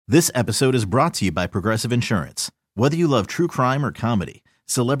This episode is brought to you by Progressive Insurance. Whether you love true crime or comedy,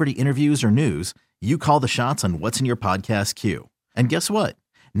 celebrity interviews or news, you call the shots on what's in your podcast queue. And guess what?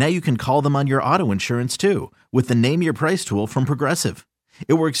 Now you can call them on your auto insurance too with the Name Your Price tool from Progressive.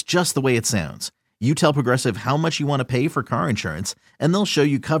 It works just the way it sounds. You tell Progressive how much you want to pay for car insurance, and they'll show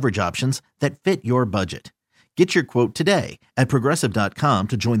you coverage options that fit your budget. Get your quote today at Progressive.com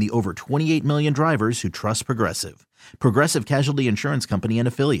to join the over 28 million drivers who trust Progressive. Progressive Casualty Insurance Company and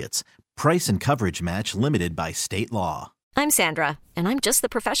Affiliates. Price and coverage match limited by state law. I'm Sandra, and I'm just the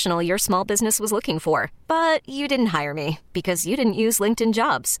professional your small business was looking for. But you didn't hire me because you didn't use LinkedIn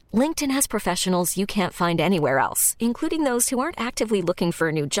Jobs. LinkedIn has professionals you can't find anywhere else, including those who aren't actively looking for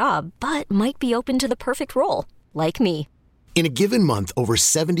a new job, but might be open to the perfect role, like me. In a given month, over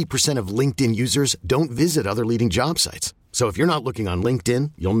 70% of LinkedIn users don't visit other leading job sites. So if you're not looking on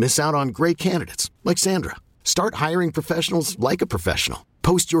LinkedIn, you'll miss out on great candidates like Sandra. Start hiring professionals like a professional.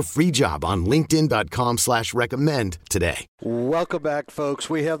 Post your free job on linkedin.com/recommend today. Welcome back, folks.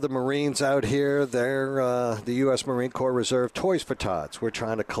 We have the Marines out here. They're the U.S. Marine Corps Reserve Toys for Tots. We're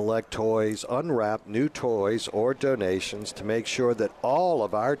trying to collect toys, unwrap new toys or donations to make sure that all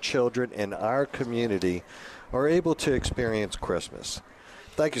of our children in our community are able to experience Christmas.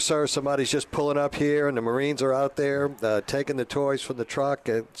 Thank you, sir. Somebody's just pulling up here, and the Marines are out there taking the toys from the truck.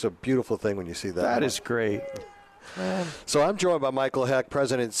 It's a beautiful thing when you see that. That is great. So I'm joined by Michael Hecht,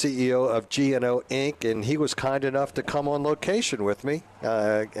 President and CEO of GNO Inc., and he was kind enough to come on location with me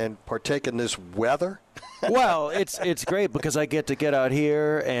and partake in this weather. Well, it's great because I get to get out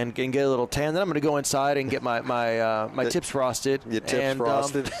here and get a little tan. Then I'm going to go inside and get my tips frosted. Your tips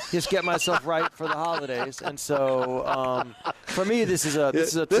frosted. Just get myself right for the holidays. And so for me, this is a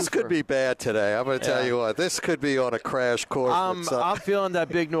this could be bad today. I'm going to tell you what. This could be on a crash course. I'm feeling that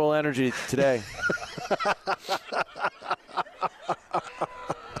big Newell energy today.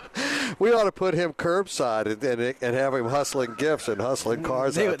 We ought to put him curbside and have him hustling gifts and hustling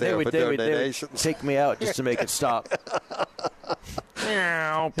cars out there for donations. They would take me out just to make it stop.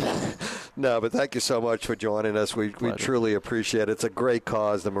 No, but thank you so much for joining us. We truly appreciate it. It's a great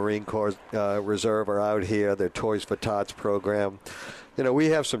cause. The Marine Corps Reserve are out here. Their Toys for Tots program. You know, we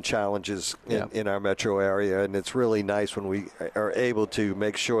have some challenges in our metro area, and it's really nice when we are able to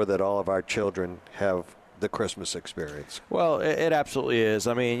make sure that all of our children have the Christmas experience. Well, it absolutely is.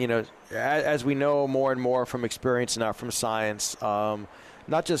 I mean, you know, as we know more and more from experience and now from science,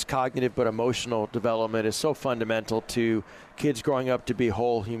 not just cognitive but emotional development is so fundamental to kids growing up to be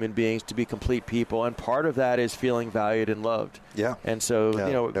whole human beings, to be complete people, and part of that is feeling valued and loved. Yeah. And so,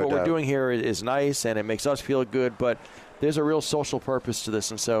 what we're doing here is nice, and it makes us feel good, but there's a real social purpose to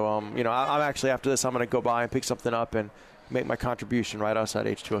this. And so, I'm actually, after this, I'm going to go by and pick something up and make my contribution right outside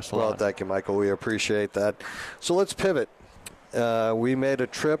H2O Salon. Well, thank you, Michael. We appreciate that. So let's pivot. We made a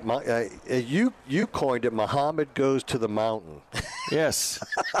trip. You coined it, Muhammad Goes to the Mountain. Yes.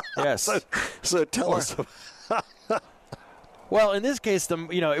 Yes. So tell us. Well, in this case,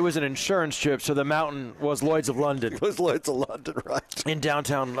 it was an insurance trip, so the mountain was Lloyd's of London. It was Lloyd's of London, right? In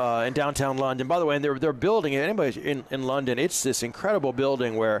downtown London. By the way, and they're building it. Anybody in London, it's this incredible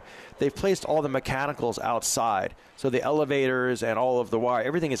building where they've placed all the mechanicals outside. So the elevators and all of the wire,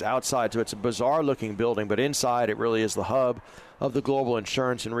 everything is outside. So it's a bizarre-looking building, but inside it really is the hub of the global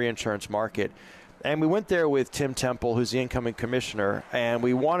insurance and reinsurance market. And we went there with Tim Temple, who's the incoming commissioner, and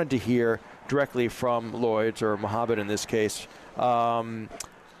we wanted to hear directly from Lloyd's, or Mohammed in this case, what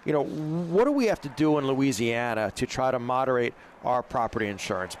do we have to do in Louisiana to try to moderate our property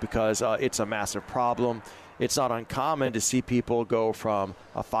insurance? Because it's a massive problem. It's not uncommon to see people go from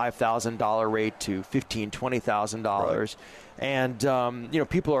a $5,000 rate to $15,000, $20,000. Right. And,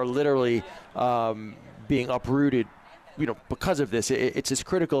 people are literally being uprooted, because of this. It's as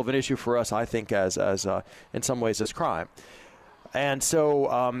critical of an issue for us, I think, as in some ways as crime. And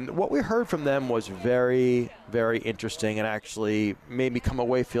so what we heard from them was very, very interesting and actually made me come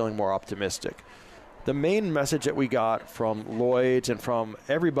away feeling more optimistic. The main message that we got from Lloyd's and from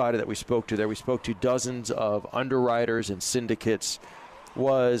everybody that we spoke to there, we spoke to dozens of underwriters and syndicates,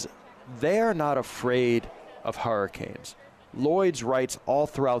 was they are not afraid of hurricanes. Lloyd's writes all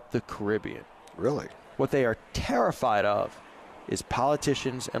throughout the Caribbean. Really? What they are terrified of is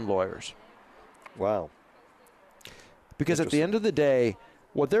politicians and lawyers. Wow. Because at the end of the day,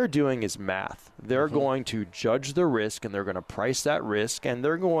 what they're doing is math. They're going to judge the risk, and they're going to price that risk, and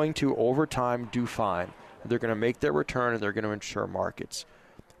they're going to, over time, do fine. They're going to make their return, and they're going to insure markets.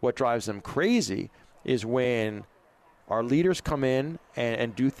 What drives them crazy is when our leaders come in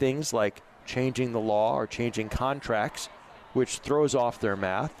and do things like changing the law or changing contracts, which throws off their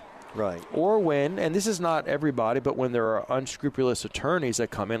math. Right. Or when, and this is not everybody, but when there are unscrupulous attorneys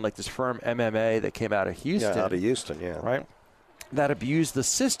that come in, like this firm MMA that came out of Houston. Yeah, out of Houston, yeah. Right? That abuse the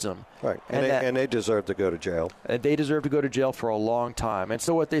system. Right, and they deserve to go to jail. They deserve to go to jail for a long time. And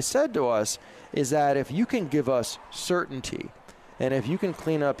so what they said to us is that if you can give us certainty, and if you can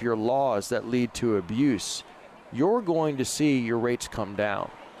clean up your laws that lead to abuse, you're going to see your rates come down.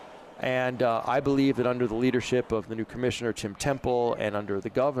 And I believe that under the leadership of the new commissioner, Tim Temple, and under the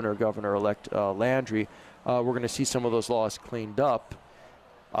Governor-elect Landry, we're going to see some of those laws cleaned up.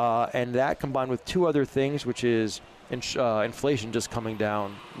 And that combined with two other things, which is inflation just coming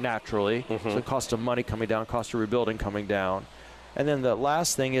down naturally, so the cost of money coming down, cost of rebuilding coming down. And then the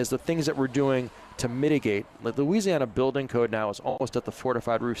last thing is the things that we're doing to mitigate. Like the Louisiana building code now is almost at the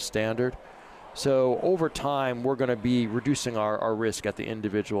fortified roof standard. So over time, we're going to be reducing our risk at the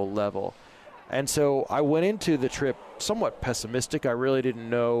individual level. And so I went into the trip somewhat pessimistic. I really didn't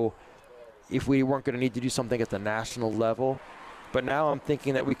know if we weren't going to need to do something at the national level. But now I'm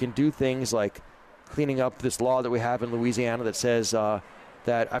thinking that we can do things like cleaning up this law that we have in Louisiana that says that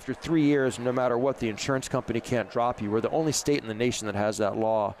after 3 years, no matter what, the insurance company can't drop you. We're the only state in the nation that has that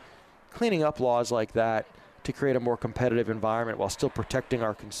law. Cleaning up laws like that to create a more competitive environment while still protecting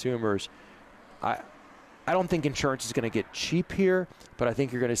our consumers. I don't think insurance is going to get cheap here, but I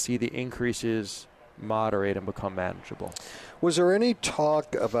think you're going to see the increases moderate and become manageable. Was there any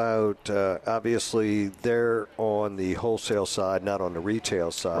talk about, obviously, they're on the wholesale side, not on the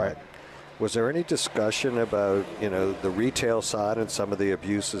retail side. Right. Was there any discussion about, the retail side and some of the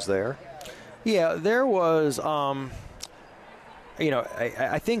abuses there? Yeah, there was. I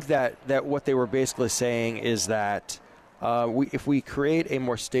think that what they were basically saying is that if we create a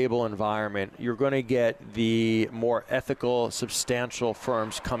more stable environment, you're going to get the more ethical, substantial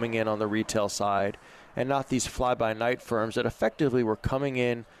firms coming in on the retail side, and not these fly-by-night firms that effectively were coming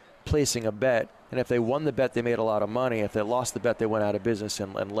in, placing a bet, and if they won the bet, they made a lot of money. If they lost the bet, they went out of business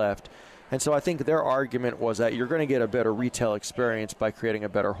and left. And so I think their argument was that you're going to get a better retail experience by creating a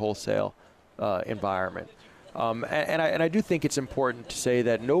better wholesale environment. And I do think it's important to say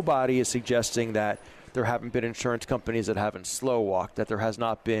that nobody is suggesting that there haven't been insurance companies that haven't slow walked, that there has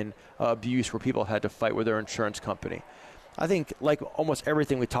not been abuse where people had to fight with their insurance company. I think, like almost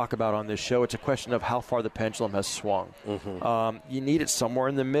everything we talk about on this show, it's a question of how far the pendulum has swung. You need it somewhere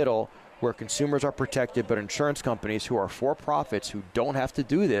in the middle where consumers are protected, but insurance companies who are for-profits, who don't have to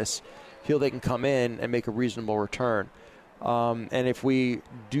do this, feel they can come in and make a reasonable return. And if we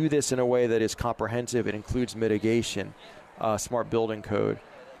do this in a way that is comprehensive, it includes mitigation, smart building code,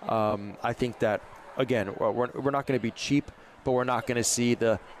 I think that, again, we're not going to be cheap, but we're not going to see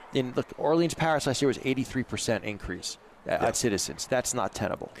Orleans Parish last year was 83% increase at Citizens. That's not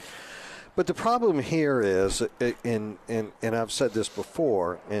tenable. But the problem here is, and I've said this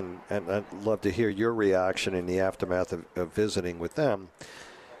before, and I'd love to hear your reaction in the aftermath of visiting with them,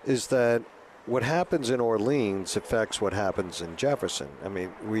 is that what happens in Orleans affects what happens in Jefferson. I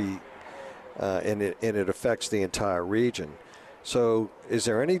mean, and it affects the entire region. So is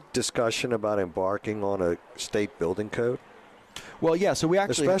there any discussion about embarking on a state building code? Well, yeah, so we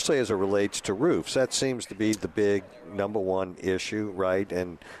actually... Especially as it relates to roofs. That seems to be the big number one issue, right?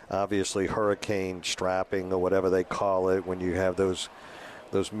 And obviously hurricane strapping or whatever they call it, when you have those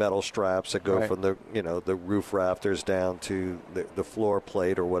metal straps that go from the roof rafters down to the floor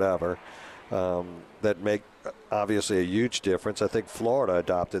plate or whatever, that make obviously a huge difference. I think Florida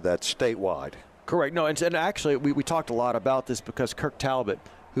adopted that statewide. Correct. No, and actually we talked a lot about this because Kirk Talbot,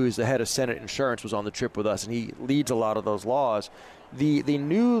 who is the head of Senate Insurance, was on the trip with us, and he leads a lot of those laws. The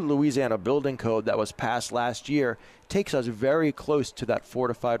new Louisiana building code that was passed last year takes us very close to that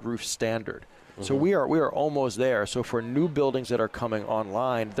fortified roof standard. So we are almost there. So for new buildings that are coming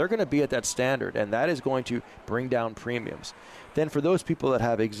online, they're going to be at that standard, and that is going to bring down premiums. Then for those people that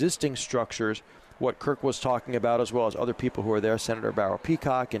have existing structures, what Kirk was talking about, as well as other people who are there, Senator Barrow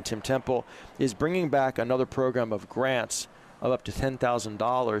Peacock and Tim Temple, is bringing back another program of grants of up to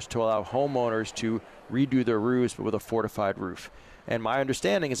 $10,000 to allow homeowners to redo their roofs but with a fortified roof. And my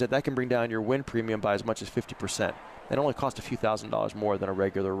understanding is that can bring down your wind premium by as much as 50%. It only costs a few $1,000s more than a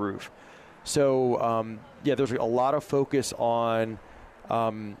regular roof. So, there's a lot of focus on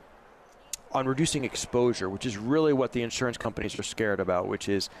reducing exposure, which is really what the insurance companies are scared about, which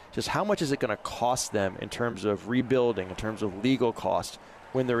is just how much is it going to cost them in terms of rebuilding, in terms of legal costs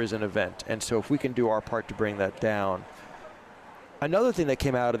when there is an event. And so if we can do our part to bring that down. Another thing that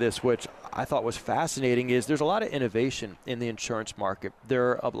came out of this, which I thought was fascinating, is there's a lot of innovation in the insurance market. There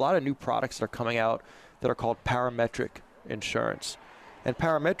are a lot of new products that are coming out that are called parametric insurance. And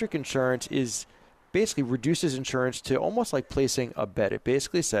parametric insurance is basically reduces insurance to almost like placing a bet. It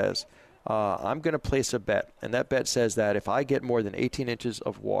basically says, I'm going to place a bet, and that bet says that if I get more than 18 inches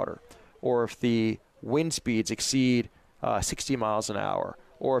of water, or if the wind speeds exceed 60 miles an hour,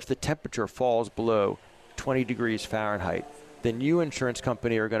 or if the temperature falls below 20 degrees Fahrenheit, then you, insurance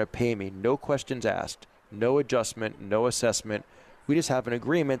company, are going to pay me, no questions asked, no adjustment, no assessment. We just have an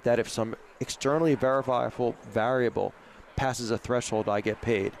agreement that if some externally verifiable variable passes a threshold, I get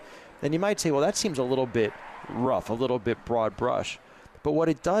paid. And you might say, well, that seems a little bit rough, a little bit broad brush. But what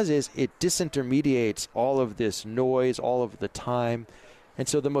it does is it disintermediates all of this noise, all of the time. And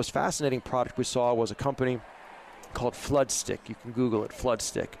so the most fascinating product we saw was a company called Floodstick. You can Google it,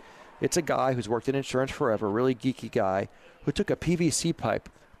 Floodstick. It's a guy who's worked in insurance forever, really geeky guy, who took a PVC pipe,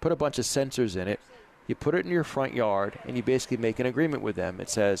 put a bunch of sensors in it, you put it in your front yard, and you basically make an agreement with them. It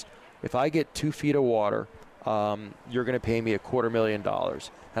says, if I get 2 feet of water, you're going to pay me $250,000.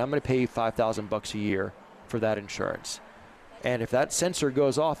 And I'm going to pay you $5,000 a year for that insurance. And if that sensor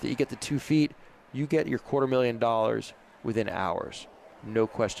goes off that you get the 2 feet, you get your $250,000 within hours. No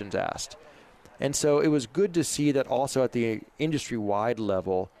questions asked. And so it was good to see that also at the industry-wide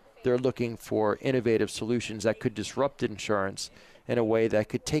level, they're looking for innovative solutions that could disrupt insurance in a way that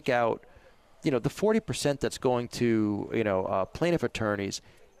could take out, the 40% that's going to, plaintiff attorneys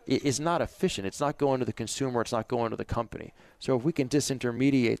is not efficient. It's not going to the consumer. It's not going to the company. So if we can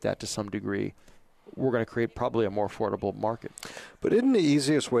disintermediate that to some degree, we're going to create probably a more affordable market. But isn't the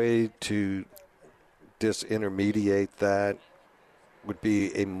easiest way to disintermediate that would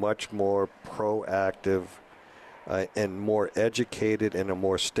be a much more proactive and more educated and a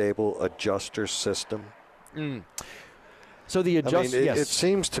more stable adjuster system? So the adjuster, yes. It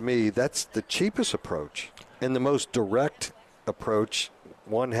seems to me that's the cheapest approach and the most direct approach,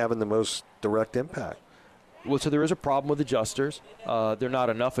 one having the most direct impact. Well, so there is a problem with adjusters. There are not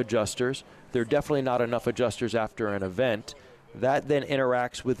enough adjusters. There are definitely not enough adjusters after an event. That then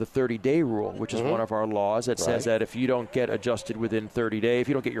interacts with the 30-day rule, which is one of our laws that says that if you don't get adjusted within 30 days, if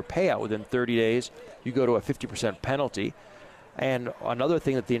you don't get your payout within 30 days, you go to a 50% penalty. And another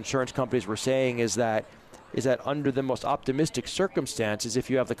thing that the insurance companies were saying is that under the most optimistic circumstances, if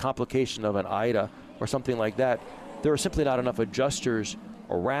you have the complication of an IDA or something like that, there are simply not enough adjusters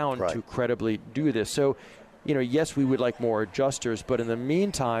around to credibly do this. So, yes, we would like more adjusters, but in the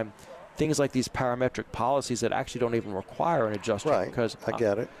meantime, things like these parametric policies that actually don't even require an adjuster, because I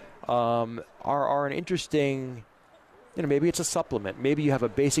get it, are an interesting. Maybe it's a supplement. Maybe you have a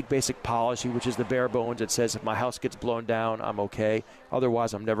basic policy, which is the bare bones. That says if my house gets blown down, I'm okay.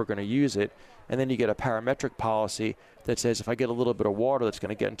 Otherwise, I'm never going to use it. And then you get a parametric policy that says if I get a little bit of water that's going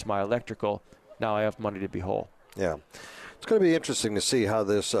to get into my electrical, now I have money to be whole. Yeah. It's going to be interesting to see how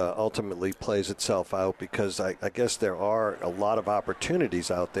this ultimately plays itself out, because I guess there are a lot of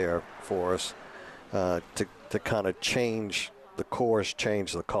opportunities out there for us to kind of change the course,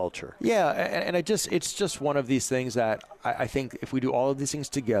 change the culture. Yeah, and it's just one of these things that I think if we do all of these things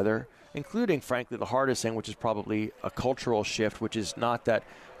together, including, frankly, the hardest thing, which is probably a cultural shift, which is not that,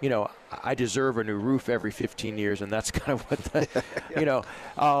 I deserve a new roof every 15 years, and that's kind of what the,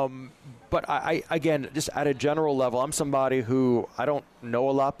 but I again, just at a general level, I'm somebody who I don't know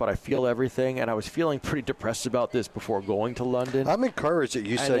a lot, but I feel everything, and I was feeling pretty depressed about this before going to London. I'm encouraged that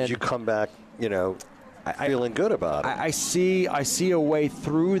you said you come back, feeling good about it. I see a way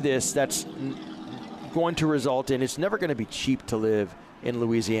through this that's going to result in, it's never going to be cheap to live in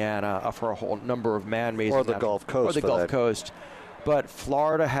Louisiana for a whole number of man-made or the Gulf Coast, or the Gulf Coast. But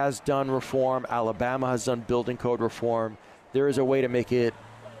Florida has done reform. Alabama has done building code reform. There is a way to make it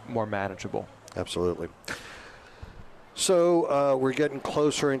more manageable. Absolutely. So we're getting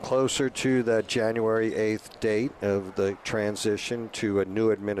closer and closer to that January 8th date of the transition to a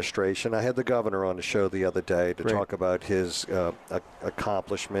new administration. I had the governor on the show the other day to talk about his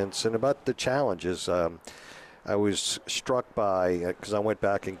accomplishments and about the challenges. I was struck by, because I went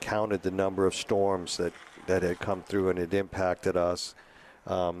back and counted the number of storms that had come through and it impacted us,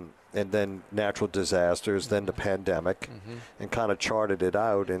 and then natural disasters, then the pandemic, and kind of charted it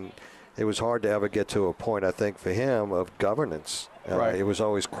out. And it was hard to ever get to a point, I think, for him of governance. It was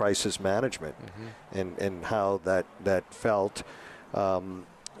always crisis management and how that felt.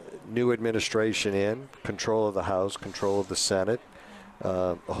 New administration in, control of the House, control of the Senate,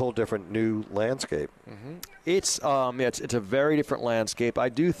 a whole different new landscape. It's a very different landscape. I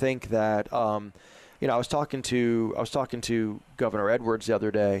do think that I was talking to Governor Edwards the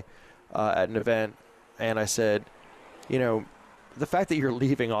other day at an event, and I said, the fact that you're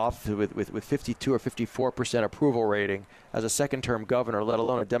leaving off with 52 or 54% approval rating as a second-term governor, let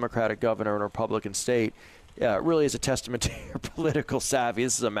alone a Democratic governor in a Republican state, really is a testament to your political savvy.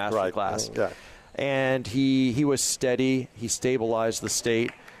 This is a master class. And he was steady. He stabilized the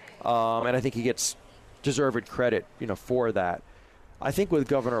state. And I think he gets deserved credit, for that. I think with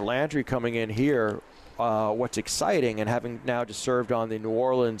Governor Landry coming in here, what's exciting, and having now just served on the New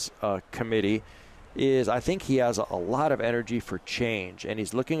Orleans committee, is I think he has a lot of energy for change. And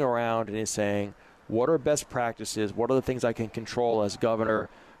he's looking around and he's saying, what are best practices? What are the things I can control as governor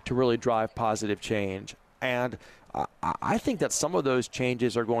to really drive positive change? And I think that some of those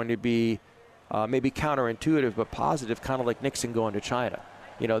changes are going to be maybe counterintuitive but positive, kind of like Nixon going to China.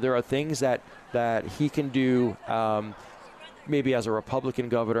 There are things that he can do maybe as a Republican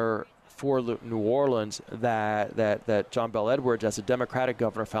governor for New Orleans that John Bel Edwards as a Democratic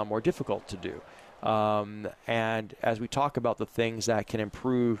governor found more difficult to do. And as we talk about the things that can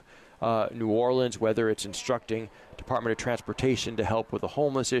improve New Orleans, whether it's instructing Department of Transportation to help with the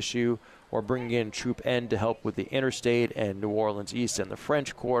homeless issue, or bringing in Troop N to help with the interstate and New Orleans East and the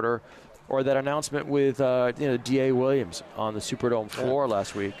French Quarter, or that announcement with D.A. Williams on the Superdome floor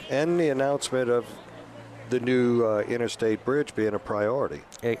last week. And the announcement of the new interstate bridge being a priority.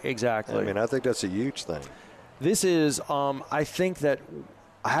 Exactly. I mean, I think that's a huge thing. This is, I think that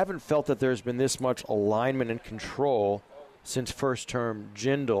I haven't felt that there's been this much alignment and control since first-term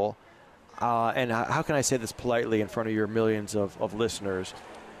Jindal. And how can I say this politely in front of your millions of listeners?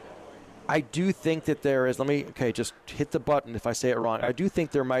 I do think that there is, just hit the button if I say it wrong. I do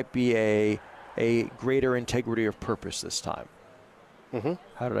think there might be a greater integrity of purpose this time. Mm-hmm.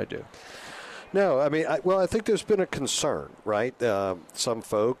 How did I do? No, I mean, I think there's been a concern, right? Some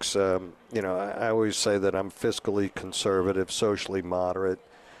folks, I always say that I'm fiscally conservative, socially moderate.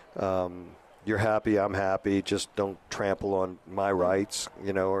 You're happy, I'm happy. Just don't trample on my rights,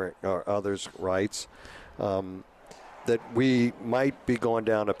 or others' rights. That we might be going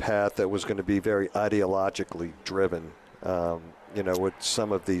down a path that was going to be very ideologically driven, with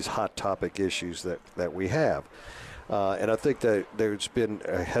some of these hot topic issues that we have. And I think that there's been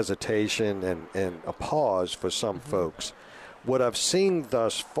a hesitation and a pause for some folks. What I've seen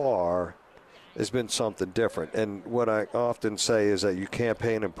thus far has been something different. And what I often say is that you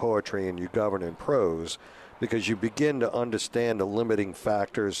campaign in poetry and you govern in prose, because you begin to understand the limiting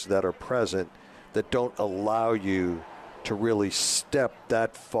factors that are present that don't allow you to really step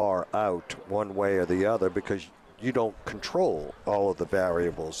that far out one way or the other, because you don't control all of the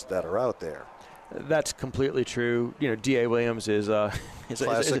variables that are out there. That's completely true. D.A. Williams is a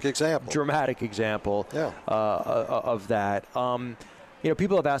classic example, dramatic example of that.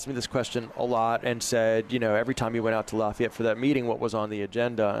 People have asked me this question a lot and said, every time you went out to Lafayette for that meeting, what was on the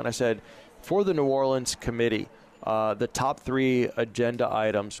agenda? And I said, for the New Orleans committee, the top 3 agenda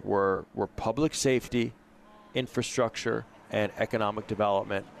items were public safety, infrastructure, and economic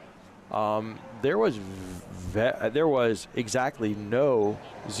development. There was exactly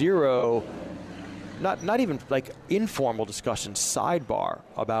zero, not even like informal discussion, sidebar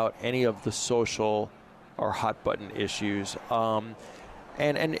about any of the social or hot button issues. And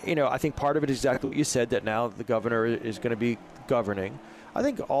I think part of it is exactly what you said, that now the governor is going to be governing. I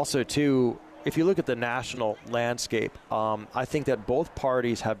think also, too, if you look at the national landscape, I think that both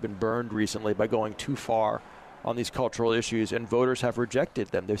parties have been burned recently by going too far on these cultural issues, and voters have rejected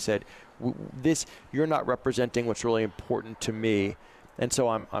them. They've said, you're not representing what's really important to me. And so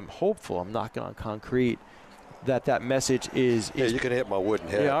I'm hopeful, I'm knocking on concrete, that message is... Yeah, you can hit my wooden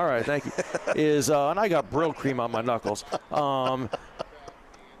head. Yeah, all right, thank you. And I got Brill cream on my knuckles.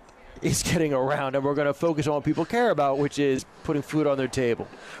 Is getting around, and we're going to focus on what people care about, which is putting food on their table.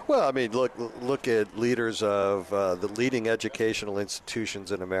 Well, I mean, look at leaders of the leading educational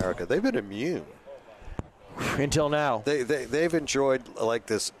institutions in America. They've been immune. Until now. They've enjoyed like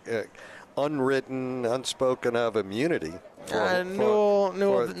this unwritten, unspoken of immunity for a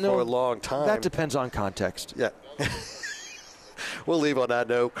long time. That depends on context. Yeah. We'll leave on that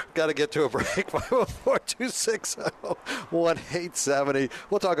note. Got to get to a break. 504-260-1870.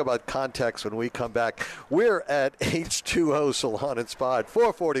 We'll talk about context when we come back. We're at H2O Salon and Spa at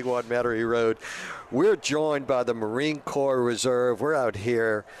 441 Metairie Road. We're joined by the Marine Corps Reserve. We're out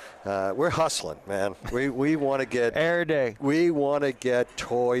here. We're hustling, man. We want to get air day. We want to get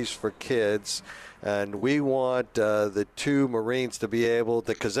toys for kids. And we want the 2 Marines to be able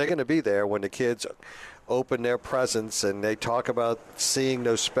to, because they're going to be there when the kids open their presents and they talk about seeing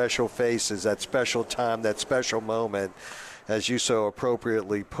those special faces, that special time, that special moment, as you so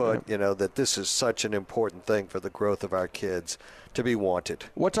appropriately put, that this is such an important thing for the growth of our kids to be wanted.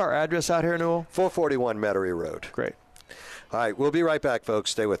 What's our address out here, Newell? 441 Metairie Road. Great. All right, we'll be right back,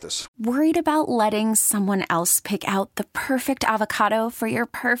 folks. Stay with us. Worried about letting someone else pick out the perfect avocado for your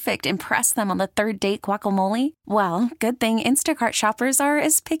perfect impress them on the third date guacamole? Well, good thing Instacart shoppers are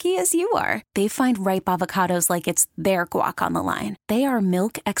as picky as you are. They find ripe avocados like it's their guac on the line. They are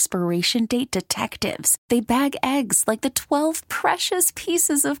milk expiration date detectives. They bag eggs like the 12 precious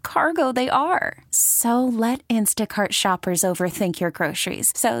pieces of cargo they are. So let Instacart shoppers overthink your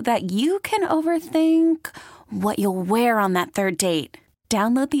groceries so that you can overthink what you'll wear on that third date.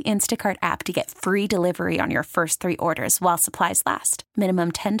 Download the Instacart app to get free delivery on your first 3 orders while supplies last.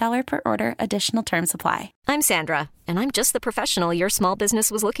 Minimum $10 per order. Additional terms apply. I'm Sandra, and I'm just the professional your small business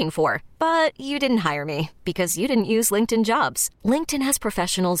was looking for. But you didn't hire me because you didn't use LinkedIn Jobs. LinkedIn has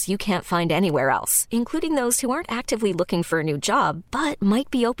professionals you can't find anywhere else, including those who aren't actively looking for a new job, but might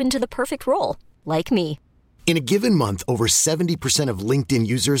be open to the perfect role, like me. In a given month, over 70% of LinkedIn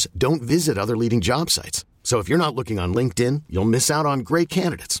users don't visit other leading job sites. So if you're not looking on LinkedIn, you'll miss out on great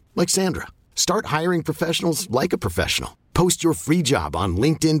candidates like Sandra. Start hiring professionals like a professional. Post your free job on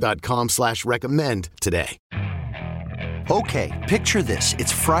linkedin.com/recommend today. Okay, picture this.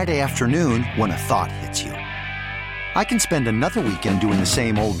 It's Friday afternoon when a thought hits you. I can spend another weekend doing the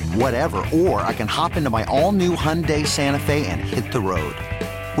same old whatever, or I can hop into my all-new Hyundai Santa Fe and hit the road.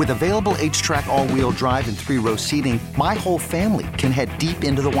 With available H-Track all-wheel drive and 3-row seating, my whole family can head deep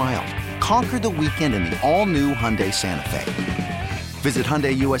into the wild. Conquer the weekend in the all-new Hyundai Santa Fe. Visit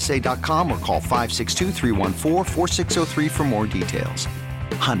HyundaiUSA.com or call 562-314-4603 for more details.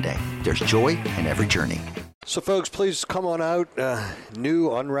 Hyundai, there's joy in every journey. So, folks, please come on out.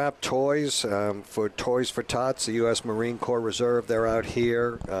 New unwrapped toys for Toys for Tots, the U.S. Marine Corps Reserve. They're out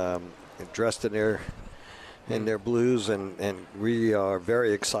here dressed in their blues, and we are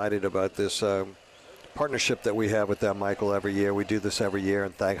very excited about this partnership that we have with them, Michael, every year. We do this every year,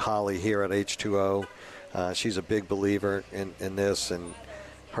 and thank Holly here at H2O. She's a big believer in this, and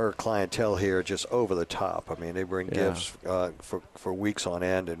her clientele here are just over the top. I mean, they bring gifts for weeks on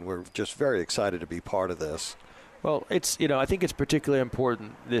end, and we're just very excited to be part of this. Well, it's I think it's particularly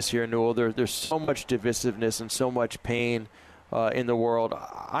important this year, Newell. There's so much divisiveness and so much pain in the world.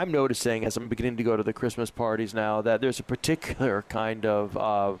 I'm noticing as I'm beginning to go to the Christmas parties now that there's a particular kind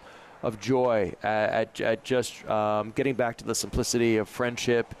of joy at just getting back to the simplicity of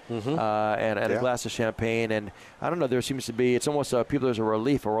friendship and a glass of champagne. And I don't know, there seems to be, it's almost there's a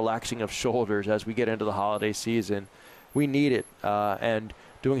relief, a relaxing of shoulders as we get into the holiday season. We need it. And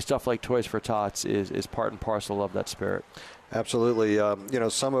doing stuff like Toys for Tots is part and parcel of that spirit. Absolutely.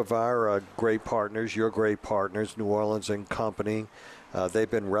 Some of our great partners, your great partners, New Orleans and Company,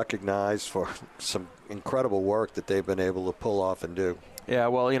 they've been recognized for some incredible work that they've been able to pull off and do. Yeah,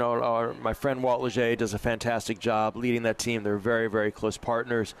 well, my friend Walt Leger does a fantastic job leading that team. They're very, very close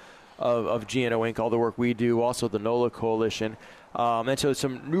partners of GNO Inc., all the work we do, also the NOLA Coalition. And so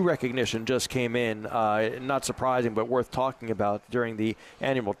some new recognition just came in, not surprising, but worth talking about during the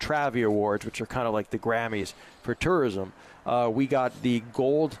annual Travie Awards, which are kind of like the Grammys for tourism. We got the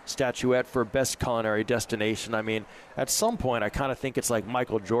gold statuette for Best Culinary Destination. I mean, at some point, I kind of think it's like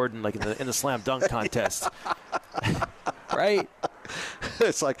Michael Jordan, like in the slam dunk contest. Right?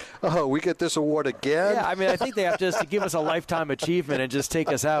 It's like, we get this award again? Yeah, I mean, I think they have to give us a lifetime achievement and just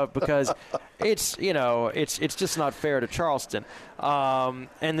take us out because it's just not fair to Charleston.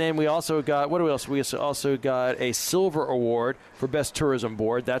 And then we also got, what else? We also got a silver award for Best Tourism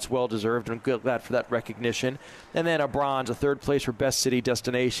Board. That's well-deserved, and glad for that recognition. And then a bronze, a third place for Best City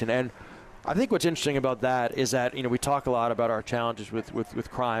Destination. And I think what's interesting about that is that we talk a lot about our challenges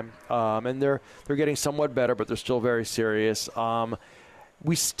with crime, and they're getting somewhat better, but they're still very serious.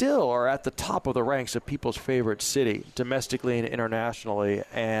 We still are at the top of the ranks of people's favorite city, domestically and internationally.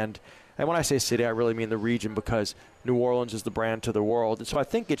 And when I say city, I really mean the region, because New Orleans is the brand to the world. And so I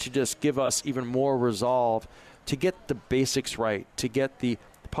think it should just give us even more resolve to get the basics right, to get the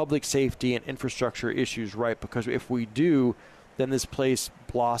public safety and infrastructure issues right, because if we do, then this place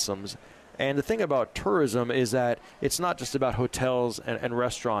blossoms. And the thing about tourism is that it's not just about hotels and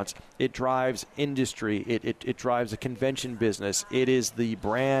restaurants. It drives industry. It drives a convention business. It is the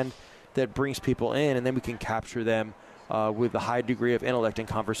brand that brings people in, and then we can capture them with a high degree of intellect and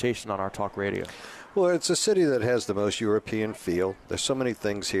conversation on our talk radio. Well, it's a city that has the most European feel. There's so many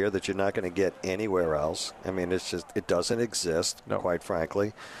things here that you're not going to get anywhere else. I mean, it doesn't exist, quite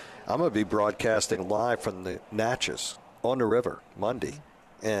frankly. I'm going to be broadcasting live from the Natchez on the river Monday,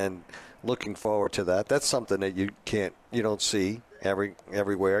 and looking forward to that. That's something that you don't see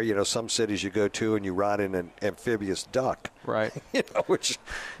everywhere. Some cities you go to and you ride in an amphibious duck. Right.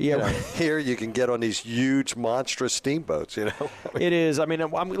 Here you can get on these huge, monstrous steamboats, It is. I mean,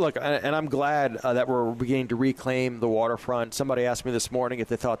 I'm glad that we're beginning to reclaim the waterfront. Somebody asked me this morning if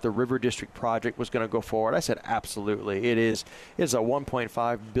they thought the River District project was going to go forward. I said, absolutely. It is. It's a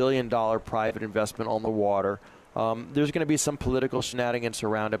 $1.5 billion private investment on the water. There's going to be some political shenanigans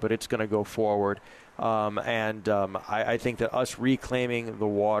around it, but it's going to go forward. I think that us reclaiming the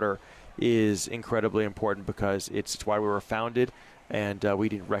water is incredibly important because it's why we were founded, and we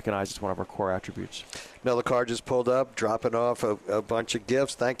didn't recognize it's one of our core attributes. Another car just pulled up, dropping off a bunch of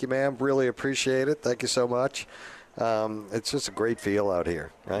gifts. Thank you, ma'am. Really appreciate it. Thank you so much. It's just a great feel out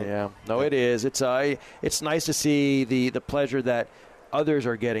here, right? Yeah. No, it is. It's nice to see the pleasure that others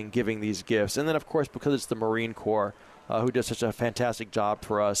are giving these gifts. And then, of course, because it's the Marine Corp who does such a fantastic job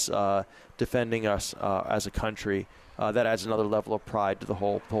for us, defending us as a country, that adds another level of pride to the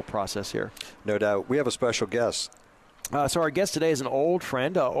whole process here. No doubt. We have a special guest. So our guest today is an old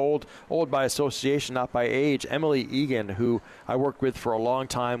friend, old by association, not by age, Emily Egan, who I worked with for a long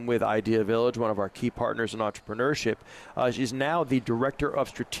time with Idea Village, one of our key partners in entrepreneurship. She's now the Director of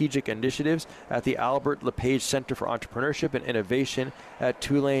Strategic Initiatives at the Albert Lepage Center for Entrepreneurship and Innovation at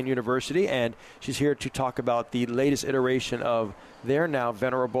Tulane University, and she's here to talk about the latest iteration of their now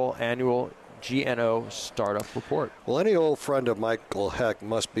venerable annual GNO Startup Report. Well, any old friend of Michael Hecht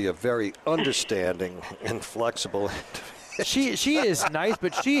must be a very understanding and flexible. She is nice,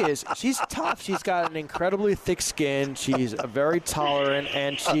 but she's tough. She's got an incredibly thick skin. She's very tolerant,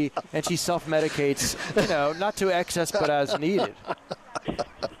 and she self-medicates, not to excess, but as needed.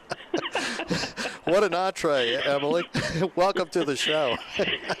 What an entree, Emily. Welcome to the show.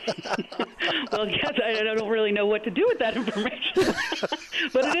 Well, yes, I don't really know what to do with that information.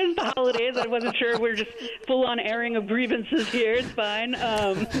 But it is the holidays. I wasn't sure. We're just full-on airing of grievances here. It's fine.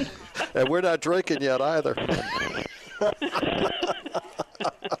 And we're not drinking yet either.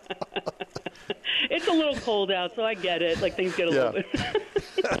 It's a little cold out, so I get it. Like, things get a little bit.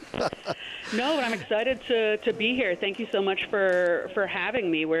 No, but I'm excited to be here. Thank you so much for having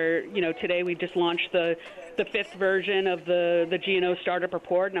me. Today we just launched the fifth version of the GNO Startup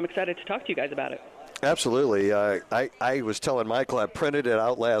Report, and I'm excited to talk to you guys about it. Absolutely. I was telling Michael, I printed it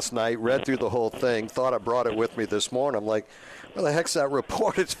out last night, read through the whole thing, thought I brought it with me this morning. I'm like, where the heck's that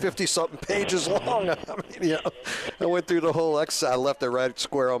report? It's 50-something pages long. I went through the whole exercise. I left it right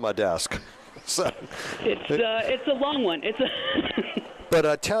square on my desk. So it's a long one. But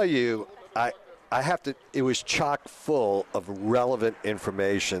I tell you, I have to. It was chock full of relevant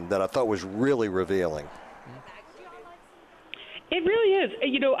information that I thought was really revealing. It really is.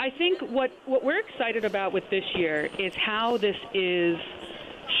 I think what we're excited about with this year is how this is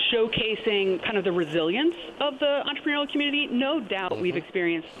showcasing kind of the resilience of the entrepreneurial community. No doubt we've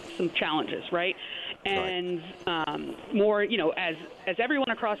experienced some challenges, right? And more, as everyone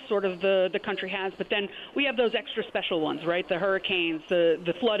across sort of the country has, but then we have those extra special ones, right? The hurricanes,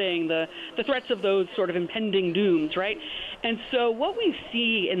 the flooding, the threats of those sort of impending dooms, right? And so what we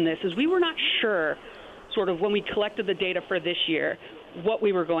see in this is we were not sure, sort of when we collected the data for this year, what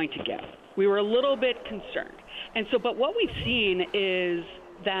we were going to get. We were a little bit concerned. And so, but what we've seen is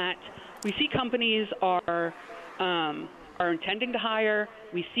that we see companies are intending to hire.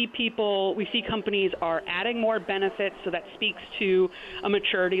 We see companies are adding more benefits, so that speaks to a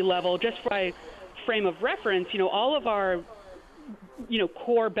maturity level. Just by frame of reference, all of our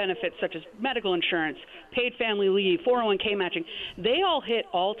core benefits such as medical insurance, paid family leave, 401k matching, they all hit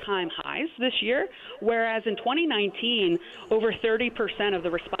all-time highs this year, whereas in 2019, over 30% of the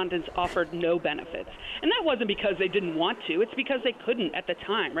respondents offered no benefits. And that wasn't because they didn't want to, it's because they couldn't at the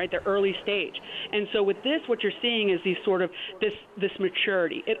time, right? They're early stage. And so with this, what you're seeing is these sort of this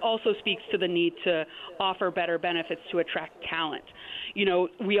maturity. It also speaks to the need to offer better benefits to attract talent.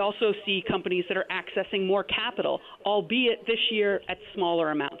 We also see companies that are accessing more capital, albeit this year at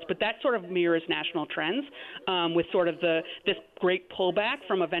smaller amounts. But that sort of mirrors national trends with sort of this great pullback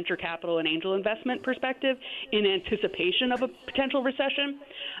from a venture capital and angel investment perspective in anticipation of a potential recession.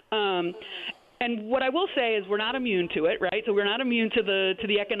 And what I will say is we're not immune to it, right? So we're not immune to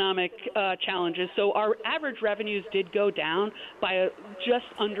the economic challenges. So our average revenues did go down by just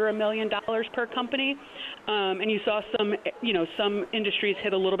under $1 million per company. And you saw some industries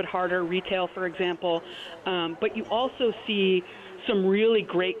hit a little bit harder, retail, for example. But you also see some really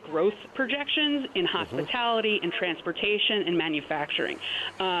great growth projections in hospitality, in transportation, and manufacturing.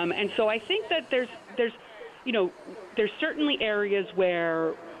 And so I think that there's certainly areas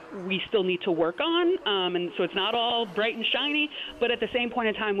where we still need to work on, and so it's not all bright and shiny, but at the same point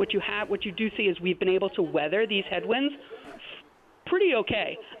in time, what you do see is we've been able to weather these headwinds pretty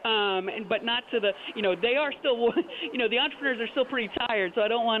okay, but not to they are still, the entrepreneurs are still pretty tired, so I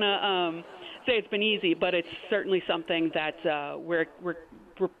don't want to say it's been easy, but it's certainly something that we're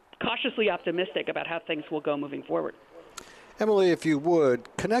cautiously optimistic about how things will go moving forward. Emily, if you would,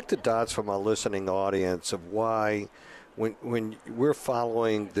 connect the dots from our listening audience of why when we're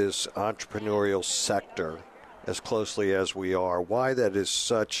following this entrepreneurial sector as closely as we are, why that is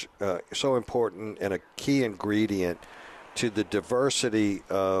so important and a key ingredient to the diversity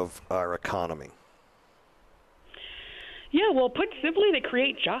of our economy. Yeah, well, put simply, they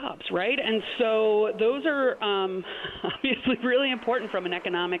create jobs, right? And so those are obviously really important from an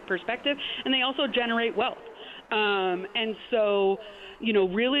economic perspective, and they also generate wealth. And so,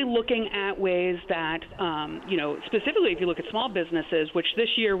 really looking at ways that, specifically if you look at small businesses, which this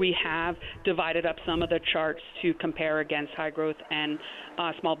year we have divided up some of the charts to compare against high growth and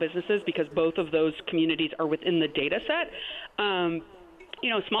small businesses, because both of those communities are within the data set.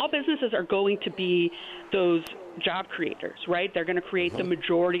 Small businesses are going to be those job creators, right? They're going to create the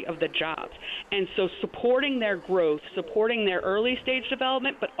majority of the jobs. And so supporting their growth, supporting their early stage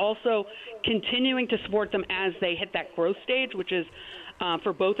development, but also continuing to support them as they hit that growth stage, which is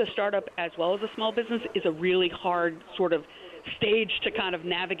for both a startup as well as a small business, is a really hard sort of stage to kind of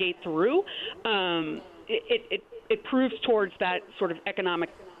navigate through. It proves towards that sort of economic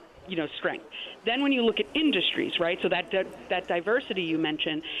strength. Then when you look at industries, right, so that diversity you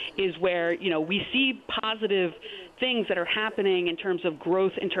mentioned is where, we see positive things that are happening in terms of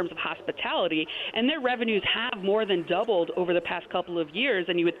growth, in terms of hospitality, and their revenues have more than doubled over the past couple of years,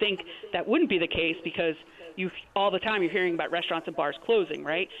 and you would think that wouldn't be the case because all the time you're hearing about restaurants and bars closing,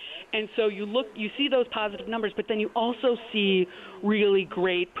 right? And so you see those positive numbers, but then you also see really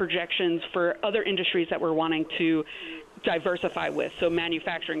great projections for other industries that we're wanting to diversify with, so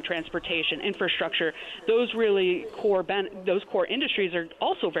manufacturing, transportation, infrastructure. Those really core industries are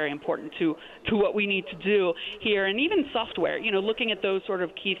also very important to what we need to do here, and even software. Looking at those sort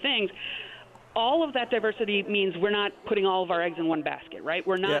of key things. All of that diversity means we're not putting all of our eggs in one basket, right?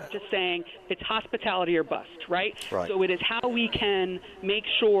 We're not just saying it's hospitality or bust, right? So it is how we can make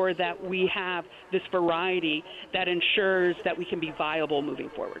sure that we have this variety that ensures that we can be viable moving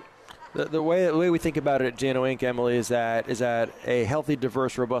forward. The way we think about it at GNO Inc., Emily, is that a healthy,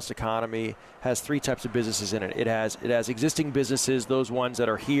 diverse, robust economy has three types of businesses in it. It has existing businesses, those ones that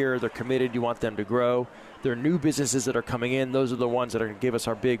are here, they're committed, you want them to grow. There are new businesses that are coming in. Those are the ones that are going to give us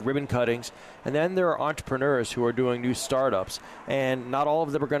our big ribbon cuttings. And then there are entrepreneurs who are doing new startups. And not all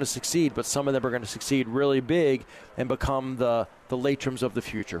of them are going to succeed, but some of them are going to succeed really big and become the Latrums of the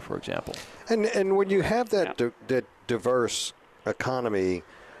future, for example. And when you have that diverse economy,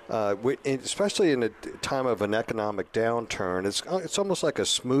 especially in a time of an economic downturn, it's almost like a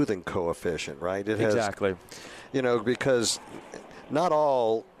smoothing coefficient, right? It has, exactly. Because not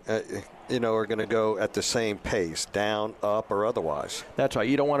all are going to go at the same pace, down, up, or otherwise. That's right.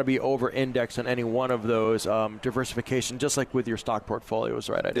 You don't want to be over-indexed on any one of those. Diversification, just like with your stock portfolio, is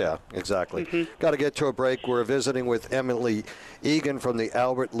the right idea. Yeah, exactly. Got to get to a break. We're visiting with Emily Egan from the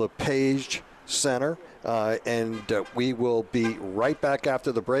Albert Lepage Center, and we will be right back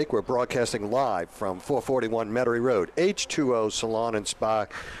after the break. We're broadcasting live from 441 Metairie Road, H2O Salon and Spa.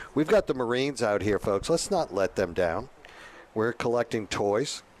 We've got the Marines out here, folks. Let's not let them down. We're collecting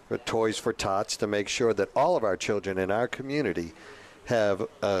toys for Tots to make sure that all of our children in our community have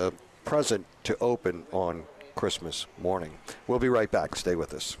a present to open on Christmas morning. We'll be right back. Stay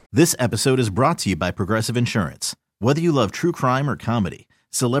with us. This episode is brought to you by Progressive Insurance. Whether you love true crime or comedy,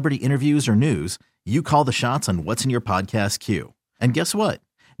 celebrity interviews or news, you call the shots on what's in your podcast queue. And guess what?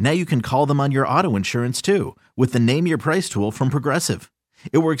 Now you can call them on your auto insurance too with the Name Your Price tool from Progressive.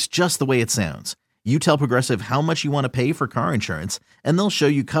 It works just the way it sounds. You tell Progressive how much you want to pay for car insurance, and they'll show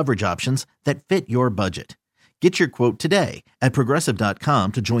you coverage options that fit your budget. Get your quote today at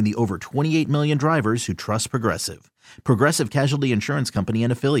Progressive.com to join the over 28 million drivers who trust Progressive. Progressive Casualty Insurance Company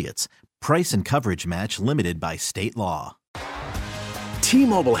and Affiliates. Price and coverage match limited by state law.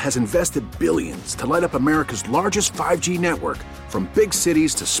 T-Mobile has invested billions to light up America's largest 5G network, from big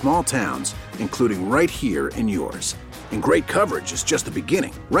cities to small towns, including right here in yours. And great coverage is just the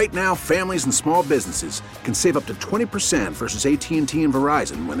beginning. Right now, families and small businesses can save up to 20% versus AT&T and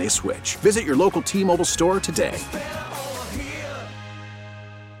Verizon when they switch. Visit your local T-Mobile store today.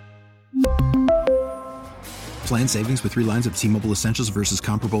 Plan savings with 3 lines of T-Mobile Essentials versus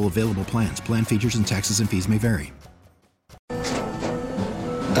comparable available plans. Plan features and taxes and fees may vary.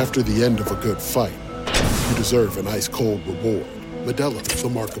 After the end of a good fight, you deserve an ice-cold reward. Modelo is the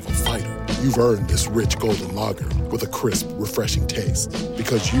mark of a fighter. You've earned this rich golden lager with a crisp, refreshing taste.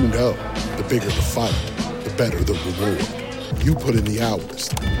 Because you know, the bigger the fight, the better the reward. You put in the hours,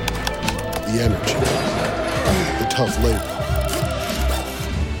 the energy, the tough labor.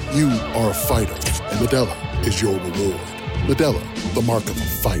 You are a fighter, and Modelo is your reward. Modelo, the mark of a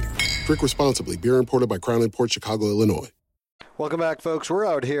fighter. Drink responsibly. Beer imported by Crown Imports, Chicago, Illinois. Welcome back, folks. We're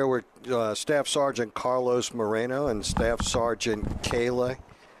out here with Staff Sergeant Carlos Moreno and Staff Sergeant Kayla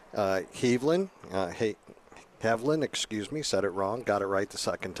Heavlin. Hevlin, excuse me, said it wrong. Got it right the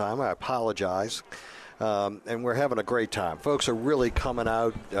second time. I apologize. And we're having a great time. Folks are really coming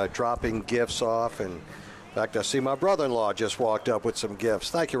out, dropping gifts off. And in fact, I see my brother-in-law just walked up with some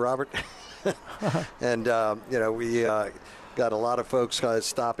gifts. Thank you, Robert. And, we got a lot of folks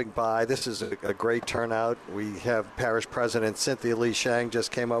stopping by. This is a great turnout. We have Parish President Cynthia Lee Shang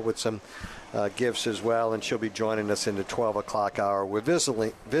just came up with some gifts as well, and she'll be joining us in the 12 o'clock hour. We're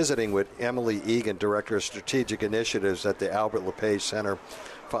visiting with Emily Egan, Director of Strategic Initiatives at the Albert Lepage Center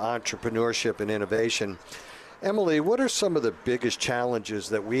for Entrepreneurship and Innovation. Emily, what are some of the biggest challenges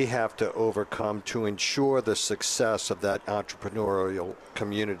that we have to overcome to ensure the success of that entrepreneurial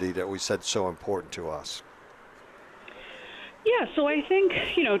community that we said so important to us? Yeah, so I think,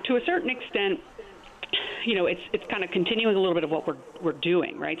 to a certain extent, it's kind of continuing a little bit of what we're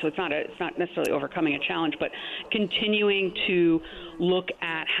doing, right? So it's not necessarily overcoming a challenge, but continuing to look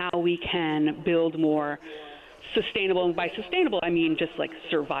at how we can build more sustainable, and by sustainable I mean just like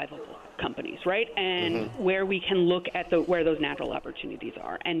survivable companies, right? And where we can look at where those natural opportunities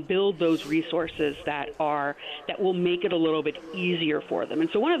are and build those resources that will make it a little bit easier for them. And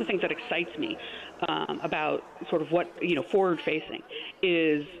so one of the things that excites me about sort of what forward facing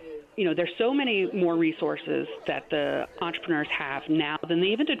is there's so many more resources that the entrepreneurs have now than they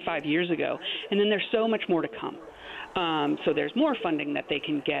even did 5 years ago, and then there's so much more to come. So there's more funding that they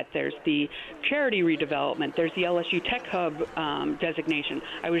can get. There's the charity redevelopment. There's the LSU Tech Hub designation.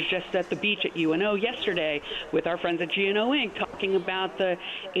 I was just at the beach at UNO yesterday with our friends at GNO Inc. talking about the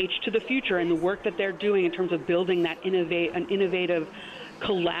H to the future and the work that they're doing in terms of building that innovative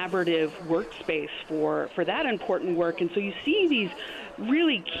collaborative workspace for that important work. And so you see these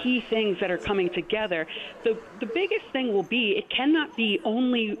really key things that are coming together. The biggest thing will be it cannot be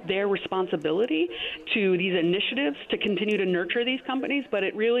only their responsibility to these initiatives to continue to nurture these companies, but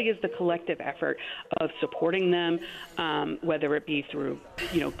it really is the collective effort of supporting them, whether it be through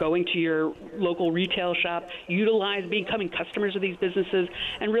going to your local retail shop, becoming customers of these businesses,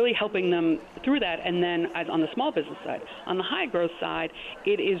 and really helping them through that. And then on the small business side, on the high growth side,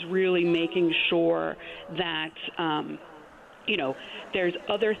 it is really making sure that there's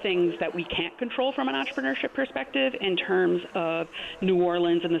other things that we can't control from an entrepreneurship perspective in terms of New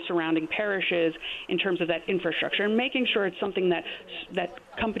Orleans and the surrounding parishes, in terms of that infrastructure, and making sure it's something that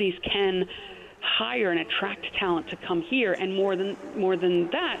companies can hire and attract talent to come here. And more than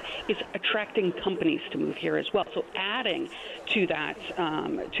that is attracting companies to move here as well. So adding to that,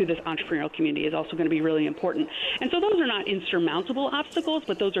 to this entrepreneurial community is also going to be really important. And so those are not insurmountable obstacles,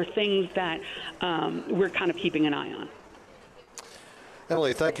 but those are things that we're kind of keeping an eye on.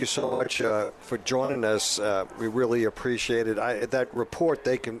 Emily, thank you so much for joining us. We really appreciate it. That report,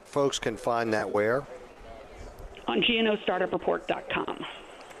 folks can find that where? On GNOstartupreport.com.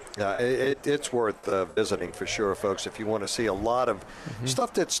 It's worth visiting for sure, folks, if you want to see a lot of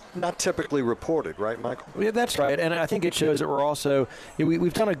stuff that's not typically reported, right, Michael? Yeah, that's right. And I think it shows that we're also,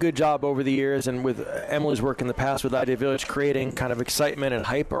 we've done a good job over the years, and with Emily's work in the past with Idea Village, creating kind of excitement and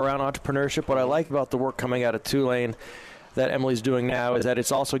hype around entrepreneurship. What I like about the work coming out of Tulane that Emily's doing now is that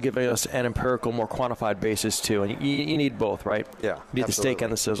it's also giving us an empirical, more quantified basis too. And you need both, right? Yeah, you need the steak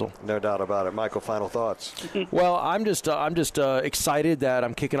and the sizzle. No doubt about it. Michael, final thoughts? Well, I'm just excited that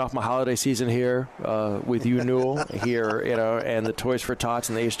I'm kicking off my holiday season here with you, Newell, here, and the Toys for Tots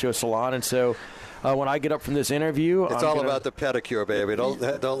and the H2O Salon. And so when I get up from this interview, it's all about the pedicure, baby.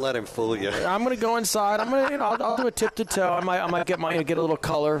 Don't let him fool you. I'm going to go inside. I'll do a tip to toe. I might get a little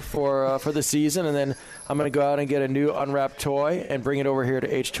color for the season, and then I'm going to go out and get a new unwrapped toy and bring it over here to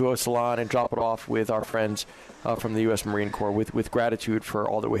H2O Salon and drop it off with our friends from the U.S. Marine Corps with gratitude for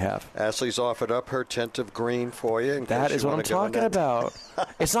all that we have. Ashley's offered up her tint of green for you. That is what I'm talking about.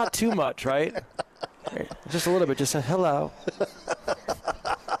 It's not too much, right? Just a little bit. Just a hello.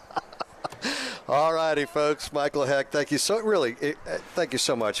 All righty, folks. Michael Hecht, thank you so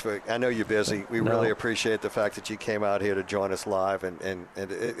much I know you're busy. We really appreciate the fact that you came out here to join us live, and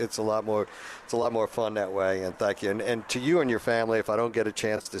it's a lot more fun that way. And thank you. And to you and your family, if I don't get a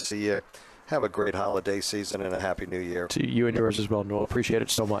chance to see you, have a great holiday season and a happy new year. To you and yours as well, Noel. Appreciate it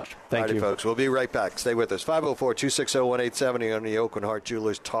so much. Thank you, folks. We'll be right back. Stay with us. 504-260-1870 on the Oakland Heart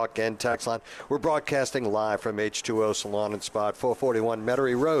Jewelers Talk and Text line. We're broadcasting live from H2O Salon and Spa, 441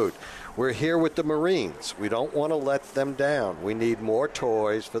 Metairie Road. We're here with the Marines. We don't want to let them down. We need more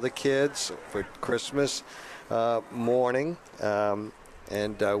toys for the kids for Christmas morning.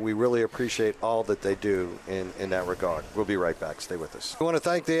 And we really appreciate all that they do in that regard. We'll be right back. Stay with us. I want to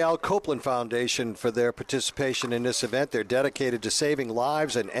thank the Al Copeland Foundation for their participation in this event. They're dedicated to saving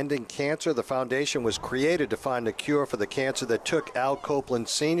lives and ending cancer. The foundation was created to find a cure for the cancer that took Al Copeland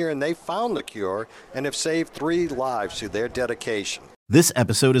Sr., and they found the cure and have saved 3 lives through their dedication. This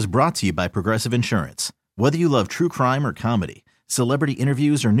episode is brought to you by Progressive Insurance. Whether you love true crime or comedy, celebrity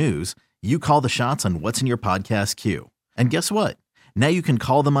interviews or news, you call the shots on what's in your podcast queue. And guess what? Now you can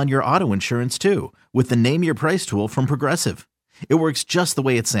call them on your auto insurance too with the Name Your Price tool from Progressive. It works just the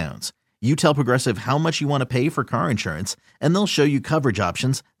way it sounds. You tell Progressive how much you want to pay for car insurance, and they'll show you coverage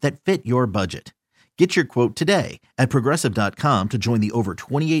options that fit your budget. Get your quote today at Progressive.com to join the over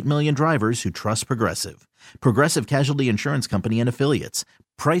 28 million drivers who trust Progressive. Progressive Casualty Insurance Company and Affiliates.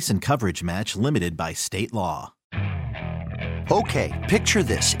 Price and coverage match limited by state law. Okay, picture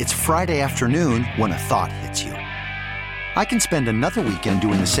this. It's Friday afternoon when a thought hits you. I can spend another weekend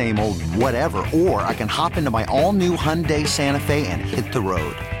doing the same old whatever, or I can hop into my all-new Hyundai Santa Fe and hit the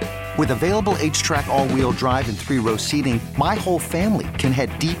road. With available H-Track all-wheel drive and 3-row seating, my whole family can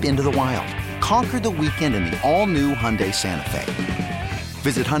head deep into the wild. Conquer the weekend in the all-new Hyundai Santa Fe.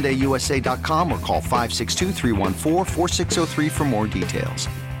 Visit HyundaiUSA.com or call 562-314-4603 for more details.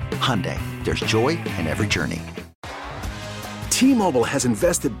 Hyundai, there's joy in every journey. T-Mobile has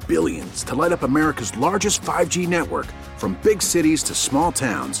invested billions to light up America's largest 5G network, from big cities to small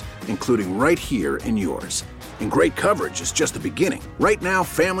towns, including right here in yours. And great coverage is just the beginning. Right now,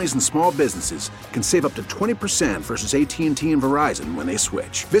 families and small businesses can save up to 20% versus AT&T and Verizon when they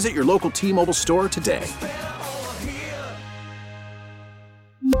switch. Visit your local T-Mobile store today.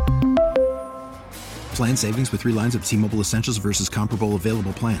 Plan savings with 3 lines of T-Mobile Essentials versus comparable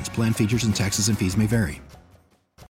available plans. Plan features and taxes and fees may vary.